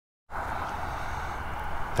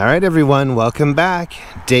Alright everyone, welcome back.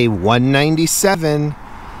 Day 197.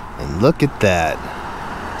 And look at that.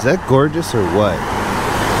 Is that gorgeous or what?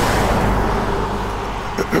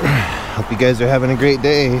 Hope you guys are having a great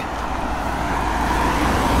day.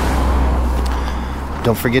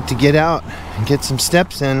 Don't forget to get out and get some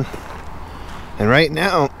steps in. And right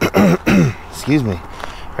now, excuse me,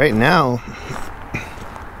 right now,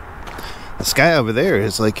 the sky over there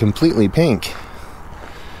is like completely pink.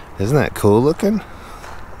 Isn't that cool looking?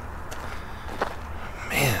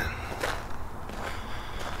 Man,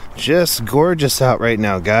 just gorgeous out right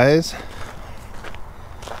now, guys.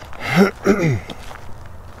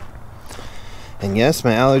 And yes,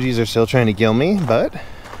 my allergies are still trying to kill me, but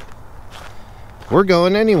we're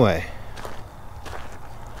going anyway.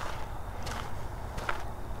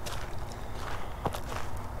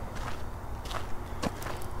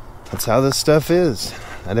 That's how this stuff is.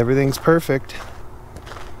 Not everything's perfect.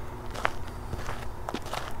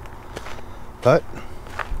 But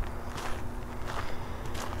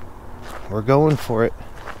we're going for it.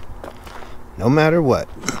 No matter what.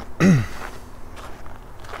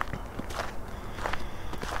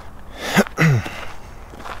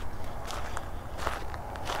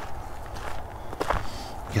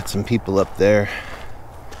 Got some people up there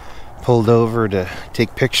pulled over to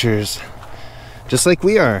take pictures, just like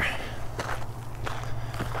we are.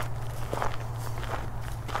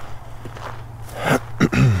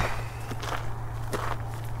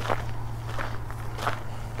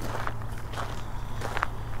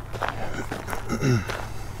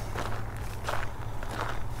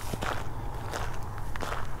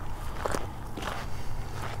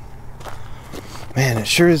 Man, it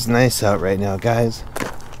sure is nice out right now, guys.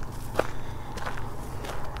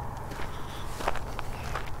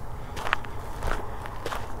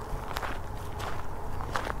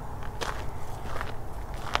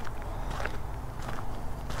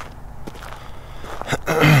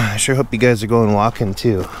 I sure hope you guys are going walking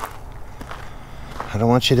too. I don't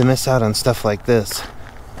want you to miss out on stuff like this.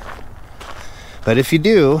 But if you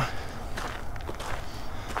do,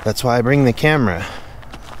 that's why I bring the camera.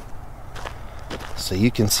 So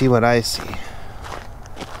you can see what I see.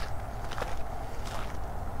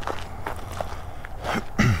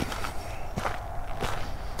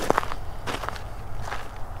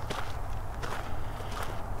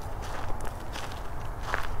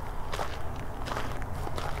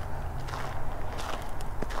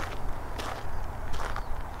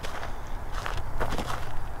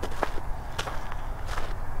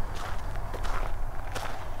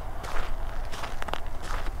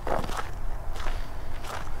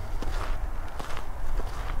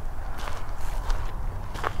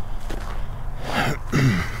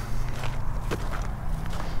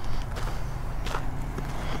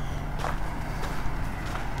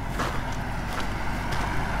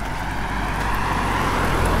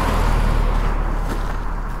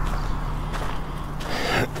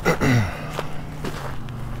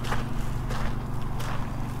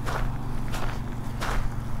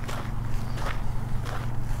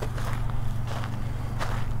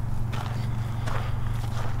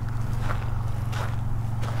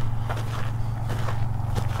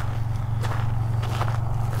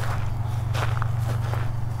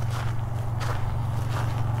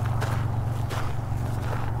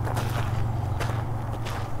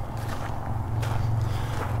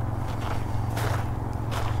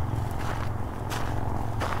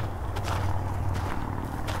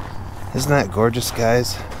 Isn't that gorgeous,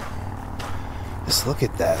 guys? Just look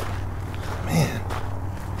at that. Man.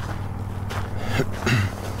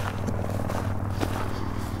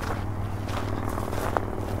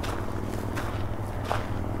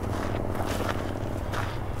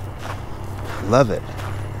 Love it.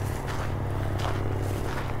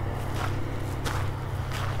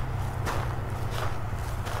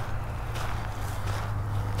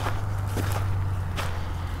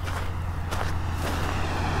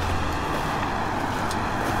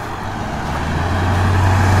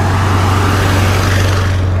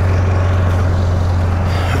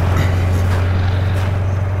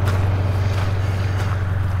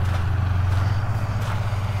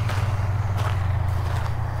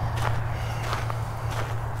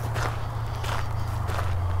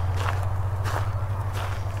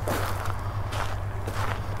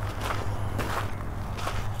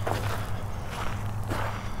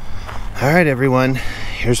 Alright everyone,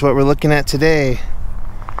 here's what we're looking at today.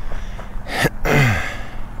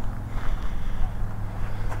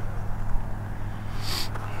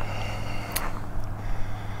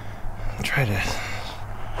 Try to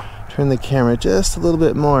turn the camera just a little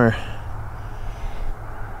bit more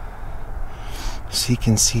so you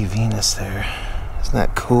can see Venus there. Isn't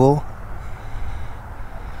that cool?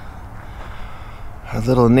 Our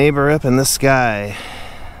little neighbor up in the sky.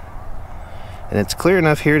 And it's clear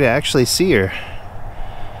enough here to actually see her.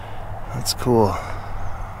 That's cool.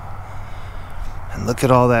 And look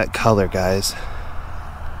at all that color, guys.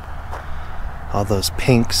 All those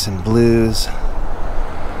pinks and blues.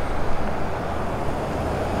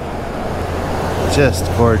 Just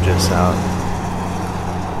gorgeous out.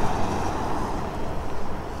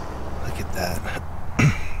 Look at that.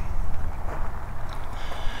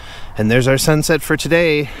 And there's our sunset for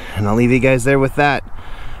today, and I'll leave you guys there with that.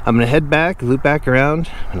 I'm gonna head back, loop back around,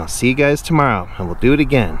 and I'll see you guys tomorrow, and we'll do it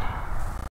again.